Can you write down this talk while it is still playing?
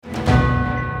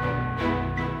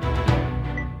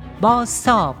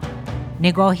بازتاب،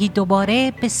 نگاهی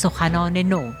دوباره به سخنان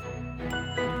نو.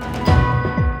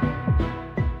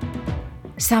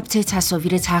 ثبت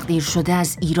تصاویر تقدیر شده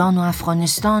از ایران و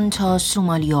افغانستان تا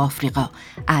سومالی و آفریقا،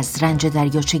 از رنج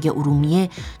دریاچه ارومیه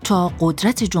تا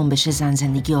قدرت جنبش زن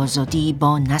زندگی آزادی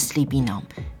با نسلی بینام.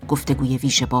 گفتگوی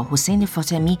ویژه با حسین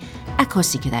فاطمی،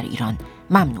 عکاسی که در ایران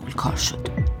ممنوع الکار شد.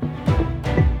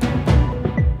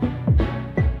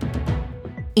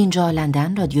 اینجا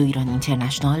لندن، رادیو ایران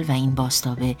اینترنشنال و این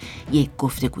بازتاب یک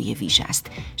گفتگوی ویژه است.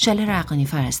 شالر عقانی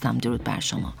فرستم، درود بر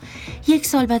شما. 1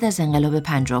 سال بعد از انقلاب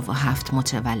 57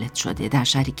 متولد شده، در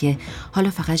شهری که حالا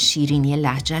فقط شیرینی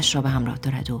لهجه‌اش را به همراه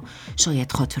دارد و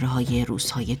شاید خاطره‌های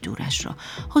روزهای دورش را.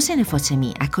 حسین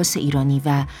فاطمی، عکاس ایرانی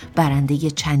و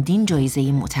برنده چندین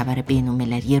جایزه معتبر بین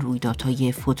المللی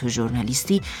رویدادهای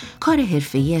فتوژورنالیستی، کار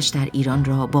حرفه‌ایش در ایران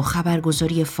را با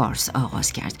خبرگزاری فارس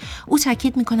آغاز کرد. او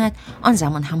تاکید می‌کند آن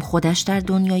زمان هم خودش در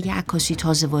دنیای عکاسی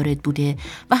تازه وارد بوده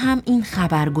و هم این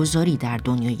خبرگزاری در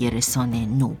دنیای رسانه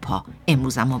نوپا.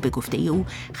 امروز اما به گفته او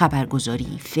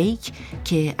خبرگزاری فیک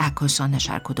که عکاسانش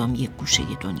هر کدام یک گوشه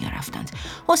دنیا رفتند.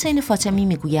 حسین فاطمی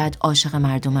میگوید عاشق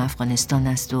مردم افغانستان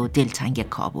است و دلتنگ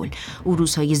کابل. او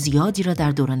روزهای زیادی را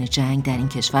در دوران جنگ در این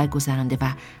کشور گذرانده و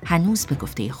هنوز به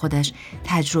گفته خودش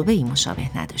تجربه‌ای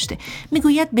مشابه نداشته.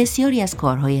 میگوید بسیاری از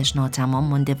کارهایش ناتمام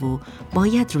مانده و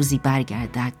باید روزی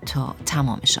برگردد تا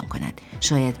تمامشان کند.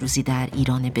 شاید روزی در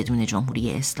ایران بدون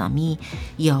جمهوری اسلامی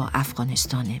یا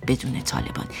افغانستان بدون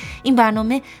طالبان. این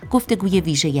برنامه گفتگوی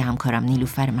ویژه همکارم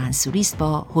نیلوفر منصوری است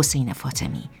با حسین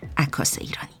فاطمی، عکاس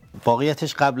ایرانی.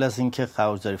 واقعیتش قبل از اینکه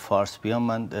خبرگزاری فارس بیام،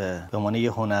 من به عنوان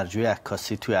یه هنرجوی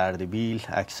عکاسی توی اردبیل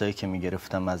عکسایی که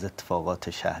میگرفتم از اتفاقات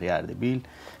شهری اردبیل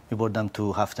میبردم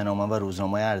تو هفته‌نامه و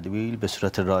روزنامه اردبیل، به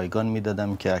صورت رایگان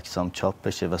میدادم که عکسام چاپ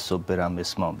بشه و صبح برم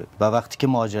اسمام ببینم. و وقتی که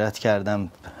مهاجرت کردم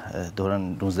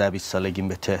دوران 19-20 سالگیم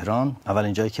به تهران،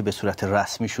 اولین جایی که به صورت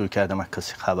رسمی شروع کردم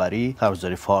عکاسی خبری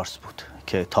خبرگزاری فارس بود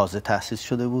که تازه تأسیس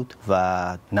شده بود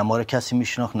و نه ما رو کسی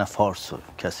میشناخت نه فارس رو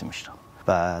کسی میشناخت.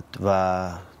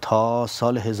 و تا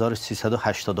سال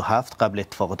 1387 قبل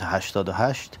اتفاقات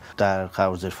 88 در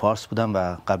خبرگزاری فارس بودم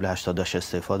و قبل 88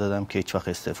 استعفا دادم که هیچ وقت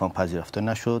استعفام پذیرفته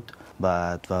نشد.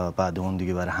 بعد اون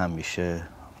دیگه برای همیشه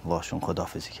باشون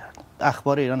خداحافظی کردم.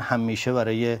 اخبار ایران همیشه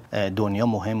برای دنیا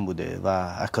مهم بوده و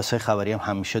عکاسای خبری هم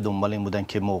همیشه دنبال این بودن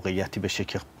که موقعیتی بشه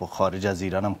که خارج از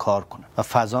ایران هم کار کنن و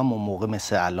فضا هم اون موقع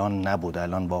مثل الان نبود.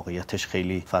 الان واقعیتش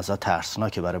خیلی فضا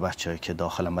ترسناکه برای بچه‌ای که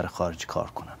داخل برای خارج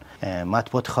کار کنن.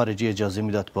 مطبوعات خارجی اجازه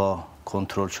میداد با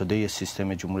کنترل شده ی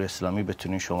سیستم جمهوری اسلامی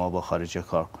بتونین شما با خارجی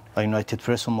کار کنید. و یونایتد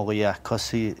پرس اون موقع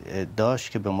عکاسی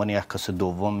داشت که به عنوان عکاس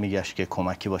دوم میگشت که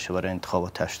کمکی باشه برای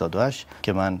انتخابات 88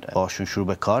 که من باشون شروع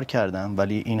به کار کردم،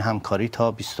 ولی این همکاری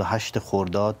تا 28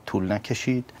 خرداد طول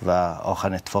نکشید و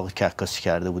آخرین اتفاقی که عکاسی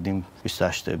کرده بودیم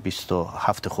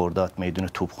 27 خرداد میدون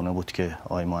توپخونه بود که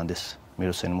آقای مهندس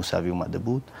حسین موسوی اومده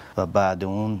بود و بعد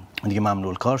اون دیگه ممنوع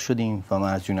الکار شدیم و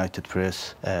من از یونایتد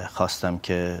پرس خواستم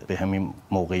که به همین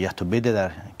موقعیت رو بده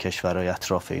در کشورهای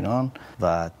اطراف ایران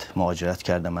و مهاجرت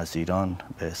کردم از ایران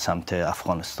به سمت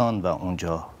افغانستان و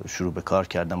اونجا شروع به کار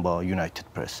کردم با یونایتد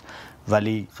پرس.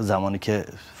 ولی زمانی که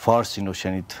فارس اینو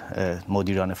شنید،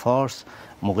 مدیران فارس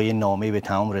موقع نامه به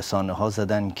تمام رسانه ها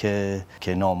زدن که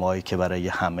نامه‌ای که برای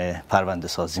همه پرونده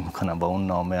سازی میکنن و اون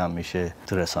نامه همیشه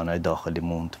تو رسانه‌های داخلی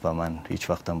موند و من هیچ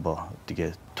وقتم با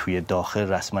دیگه توی داخل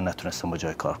رسما نتونستم با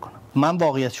جای کار کنم. من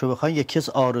واقعیتشو بخوام یکی از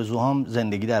آرزوهام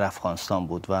زندگی در افغانستان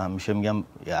بود و همیشه میگم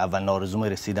اول آرزوم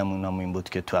رسیدم اونم این بود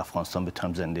که تو افغانستان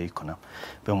بتونم زندگی کنم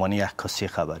به عنوان عکاسی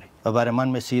خبری و برای من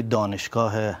مثل یه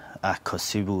دانشگاه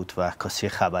عکاسی بود و عکاسی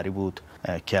خبری بود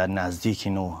که نزدیک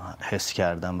اینو حس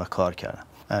کردم و کار کردم.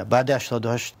 بعد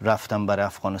 88 رفتم برای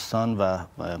افغانستان و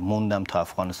موندم تا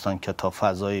افغانستان که تا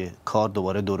فضای کار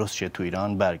دوباره درست شه تو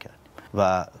ایران برگردیم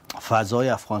و فضای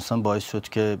افغانستان باعث شد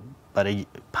که برای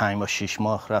 5 یا 6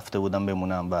 ماه رفته بودم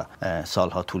بمونم و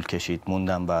سالها طول کشید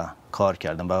موندم و کار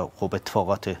کردم و خب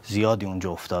اتفاقات زیادی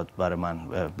اونجا افتاد برای من.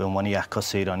 به عنوان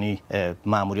عکاس ایرانی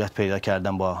مأموریت پیدا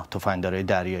کردم با تفنگدارای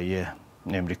دریایی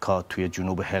امریکا توی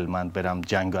جنوب هلمند برم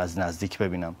جنگ از نزدیک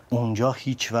ببینم. اونجا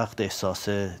هیچ وقت احساس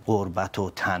غربت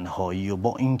و تنهایی و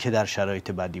با اینکه در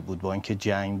شرایط بدی بود، با اینکه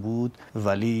جنگ بود،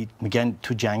 ولی میگن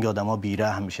تو جنگ آدما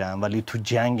بی‌رحم میشن، ولی تو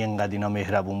جنگ انقدر اینا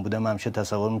مهربون بوده. من همیشه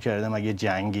تصور میکردم اگه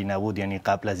جنگی نبود، یعنی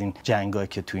قبل از این جنگایی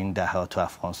که تو این دهه‌ها تو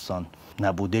افغانستان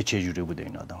نبوده، چه جوری بوده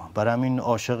این آدما. برای همین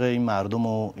عاشق این مردم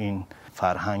و این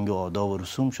فرهنگ و آداب و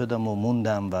رسوم شدم و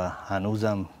موندم و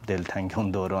هنوزم دلتنگ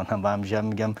اون دورانم و همیشه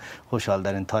میگم خوشحال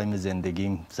در این تایم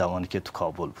زندگیم زمانی که تو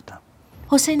کابل بودم.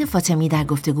 حسین فاطمی در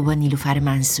گفتگو با نیلوفر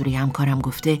منصوری همکارم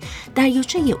گفته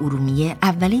دریاچه ارومیه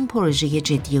اولین پروژه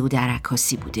جدی او در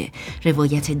عکاسی بوده.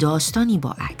 روایت داستانی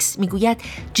با عکس میگوید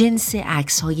جنس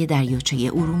عکس‌های دریاچه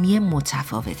ارومیه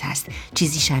متفاوت است،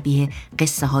 چیزی شبیه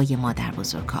قصه های مادر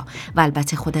بزرگها و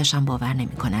البته خودش هم باور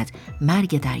نمی‌کند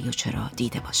مرگ دریاچه را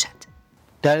دیده باشد.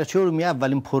 دریاچه ارومیه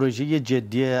اولین پروژه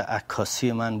جدی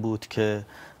عکاسی من بود که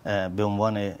به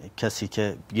عنوان کسی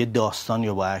که یه داستان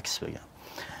یا با عکس بگم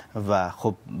و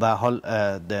خب به حال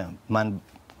من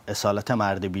اصالتم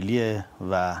اردبیلیه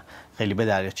و خیلی به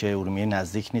دریاچه ارومیه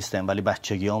نزدیک نیستم، ولی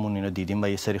بچگیامون اینو دیدیم و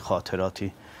یه سری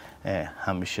خاطراتی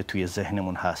همیشه توی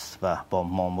ذهنمون هست و با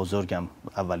مام بزرگم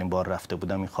اولین بار رفته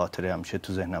بودم، این خاطره همیشه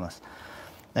تو ذهنم است.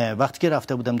 وقتی که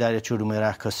رفته بودم دریاچه ارومیه را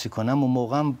عکاسی کنم اون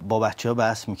موقع با بچه‌ها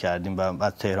بحث می‌کردیم و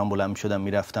از تهران بلند می‌شدم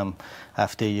میرفتم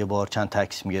هفته یه بار چند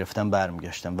تاکسی می‌گرفتم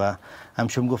برمیگشتم و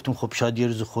همیشه میگفتم خب شاید یه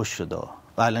روز خوش شده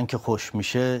و الان که خوش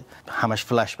میشه همش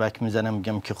فلش بک میزنم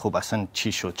میگم که خب اصلا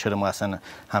چی شد، چرا ما اصلا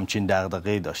همچین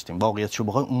دغدغه‌ای داشتیم. واقعیت شو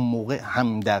بخوای اون موقع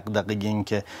هم دغدغه این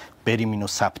که بریم اینو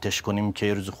ثبتش کنیم که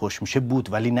یه روز خوش میشه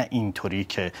بود، ولی نه اینطوری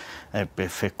که به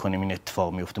فکر کنیم این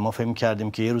اتفاق میفته. ما فکر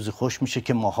کردیم که یه روز خوش میشه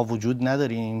که ماها وجود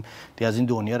نداریم، دیگه از این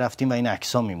دنیا رفتیم و این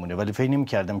عکس‌ها میمونه، ولی فکر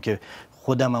نمی‌کردم که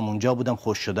خودم هم اونجا بودم.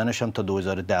 خوش شدنشم تا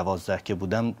 2012 که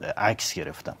بودم عکس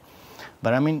گرفتم.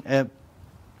 برای همین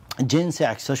جنس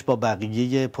عکساش با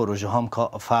بقیه پروژه هم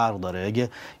فرق داره. اگه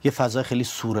یه فضای خیلی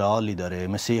سورئالی داره،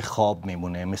 مثل یه خواب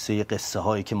میمونه، مثل یه قصه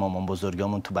هایی که مامان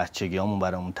بزرگامون تو بچگیامون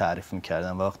برامون تعریف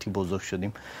میکردن و وقتی بزرگ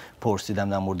شدیم پرسیدم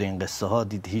در مورد این قصه ها،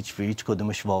 دید هیچ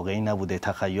کدومش واقعی نبوده،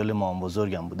 تخیل مامان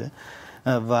بزرگم بوده.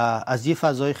 و از یه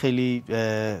فضای خیلی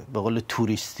به قول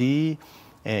توریستی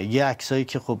یه عکسایی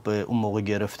که خب اون موقع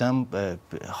گرفتم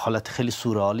حالت خیلی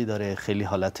سورئالی داره، خیلی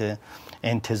حالت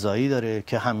انتزاعی داره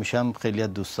که همیشه هم خیلی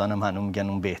از دوستانم هنوز میگن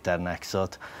اون بهترین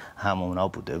عکسات همونا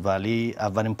بوده، ولی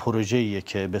اولین پروژه‌ایه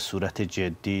که به صورت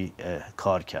جدی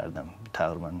کار کردم.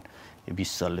 تقریبا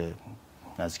 20 سال،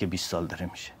 نزدیک 20 سال داره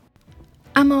میشه.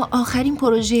 اما آخرین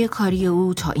پروژه کاری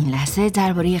او تا این لحظه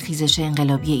درباره خیزش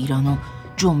انقلابی ایران و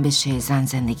جنبش زن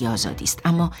زندگی آزادی است،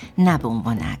 اما نه به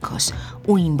عنوان عکاس.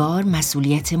 او این بار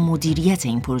مسئولیت مدیریت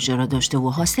این پروژه را داشته و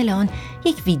حاصل آن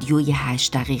یک ویدیوی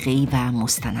 8 دقیقه‌ای و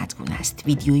مستندگونه است.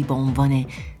 ویدیویی با عنوان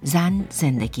زن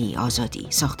زندگی آزادی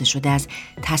ساخته شده از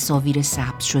تصاویر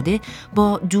ثبت شده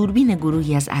با دوربین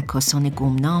گروهی از عکاسان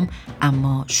گمنام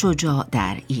اما شجاع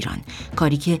در ایران،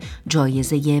 کاری که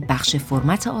جایزه بخش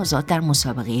فرمت آزاد در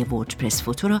مسابقه وردپرس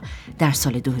فوتو را در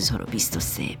سال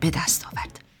 2023 به دست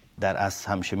آورد. در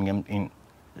اصل همیشه میگم این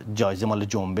جایزه مال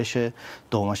جنبشه،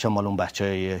 دومش مال اون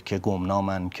بچه‌ای که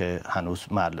گمنامن که هنوز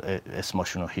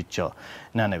اسمشون رو هیچ جا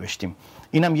ننوشتیم.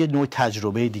 اینم یه نوع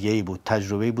تجربه دیگه ای بود،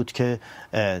 تجربه‌ای بود که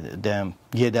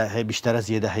بیشتر از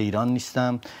یه دهه ایران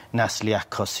نیستم، نسلی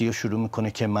عکاسی رو شروع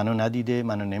میکنه که منو ندیده،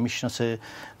 منو نمیشناسه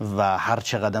و هر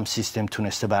چقدر سیستم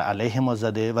تونسته بر علیه ما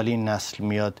زده، ولی این نسل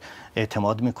میاد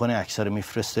اعتماد میکنه، عکس‌ها رو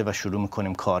میفرسته و شروع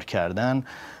میکنیم کار کردن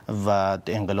و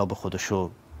انقلاب خودشو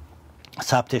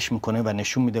ثبتش میکنه و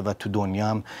نشون میده و تو دنیا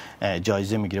هم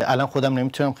جایزه میگیره. الان خودم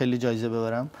نمیتونم خیلی جایزه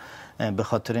ببرم به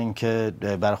خاطر اینکه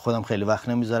برای خودم خیلی وقت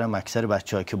نمیذارم. اکثر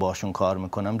بچه‌ها که باشون کار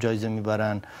میکنم جایزه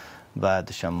میبرن،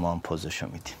 بعدش هم ما هم پوزشو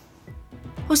میدیم.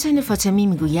 حسین فاطمی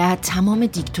میگوید تمام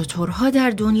دیکتاتورها در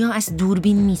دنیا از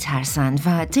دوربین میترسند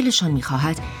و دلشان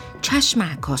میخواهد چشم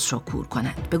عکاس را کور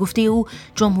کنند. به گفته او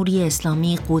جمهوری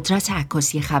اسلامی قدرت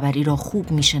عکاسی خبری را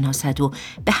خوب میشناسد و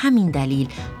به همین دلیل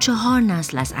 4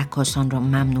 نسل از عکاسان را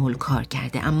ممنوع الکار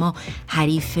کرده، اما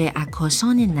حریف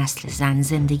عکاسان نسل زن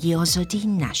زندگی آزادی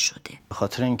نشده. به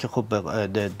خاطر اینکه خب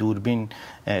دوربین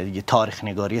یه تاریخ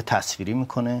نگاری تصویری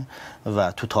میکنه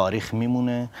و تو تاریخ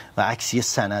میمونه و عکس یه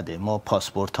سنده. ما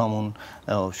پاسپورتامون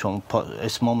شما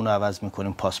اسممون رو عوض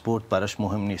میکنیم، پاسپورت براش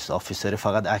مهم نیست، آفیسر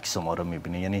فقط عکس ما رو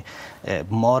میبینه، یعنی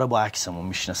ما رو با عکسمون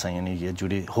میشناسن، یعنی یه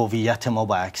جوری هویت ما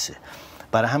با عکسه.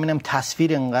 برای همینم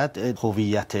تصویر انقدر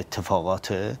هویت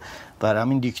اتفاقاته، برای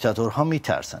همین دیکتاتورها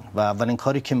میترسن و اولین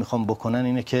کاری که میخوام بکنن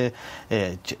اینه که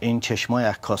این چشمای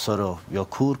عکاسا رو یا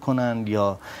کور کنن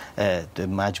یا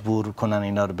مجبور کنن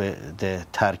اینا رو به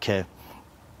ترک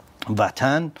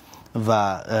وطن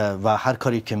و هر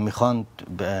کاری که میخوان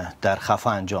در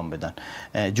خفا انجام بدن.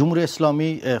 جمهوری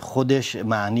اسلامی خودش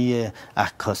معنی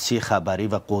عکاسی خبری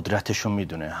و قدرتش رو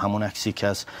میدونه. همون عکسی که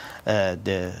از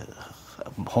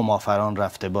همافران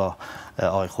رفته با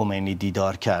آقای خمینی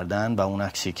دیدار کردن و اون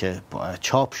عکسی که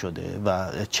چاپ شده و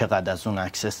چقدر از اون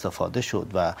عکس استفاده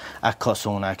شد و عکاس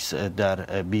اون عکس در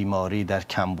بیماری در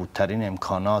کمبودترین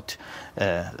امکانات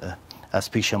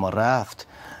از پیش ما رفت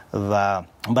و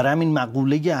برای همین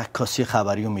مقوله عکاسی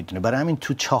خبری رو میدونه. برای همین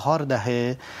تو 4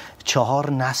 دهه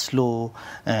 4 نسل رو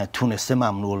تونسته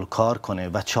ممنوع الکار کنه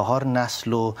و 4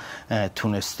 نسل رو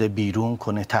تونسته بیرون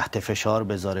کنه، تحت فشار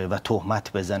بذاره و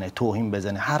تهمت بزنه، توهین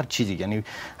بزنه، هر چیزی، یعنی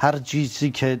هر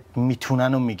چیزی که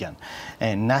میتونن و میگن.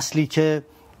 نسلی که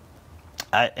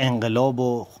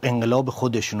انقلاب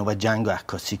خودشونو و جنگ و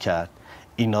عکاسی کرد،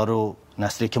 اینا رو،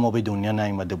 نسلی که ما به دنیا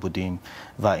نیامده بودیم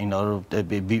و اینا رو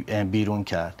بیرون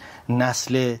کرد،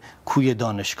 نسل کوی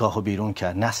دانشگاه رو بیرون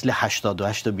کرد، نسل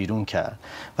 88 رو بیرون کرد،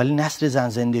 ولی نسل زن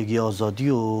زندگی آزادی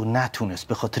رو نتونست،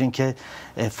 به خاطر اینکه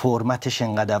فرمتش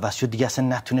انقدر عوض شد دیگه اصلا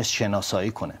نتونست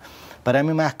شناسایی کنه. برای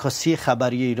همین عکاسی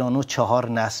خبری ایران رو 4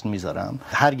 نسل میذارم.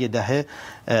 هر یه دهه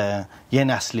یه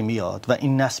نسلی میاد و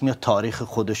این نسل میاد تاریخ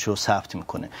خودش رو ثبت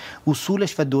میکنه.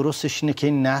 اصولش و درستش اینه که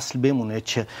این نسل بمونه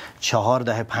 4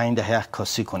 دهه 5 دهه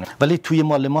عکاسی کنه، ولی توی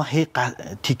مال ما هی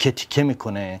تیکه تیکه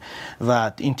میکنه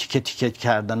و این تیکه تیکه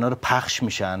کردن ها رو پخش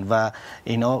میشن و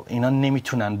اینا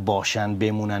نمیتونن باشن،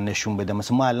 بمونن، نشون بده.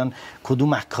 مثلا ما الان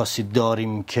کدوم عکاسی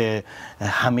داریم که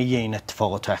همه این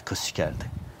اتفاقات رو عکاسی کرده؟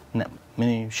 نه،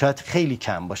 شاید خیلی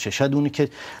کم باشه. شاید اونی که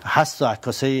هست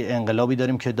عکاسای انقلابی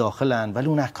داریم که داخلن، ولی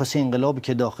اون عکاس انقلابی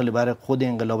که داخل برای خود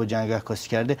انقلاب جنگ عکاسی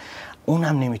کرده،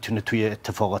 اونم نمیتونه توی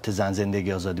اتفاقات زن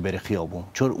زندگی آزادی بره خیابون،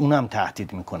 چون اونم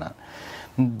تهدید میکنن.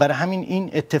 برای همین این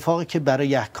اتفاقی که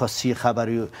برای عکاسی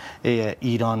خبری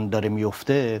ایران داره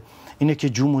میفته اینه که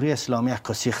جمهوری اسلامی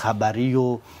عکاسی خبری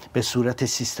رو به صورت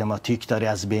سیستماتیک داره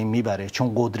از بین میبره،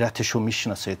 چون قدرتش رو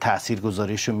میشناسه،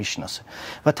 تاثیرگذاریش رو میشناسه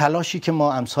و تلاشی که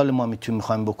ما امثال ما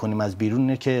میخوایم بکنیم از بیرون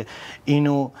اینه که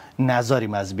اینو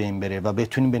نذاریم از بین بره و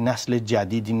بتونیم به نسل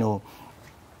جدید اینو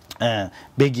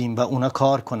بگیم و اونا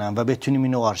کار کنن و بتونیم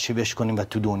اینو آرشیوش کنیم و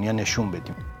تو دنیا نشون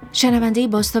بدیم. شنونده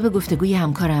بازتاب گفتگوی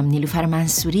همکارم نیلوفر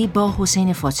منصوری با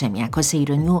حسین فاطمی، عکاس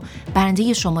ایرانی و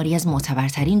برنده شماری از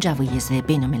معتبرترین جایزه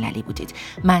المللی بودید.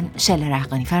 من شله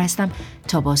رحقانی هستم.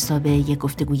 تا بازتاب یک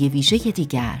گفتگوی ویژه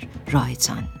دیگر،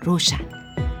 راهتان روشن.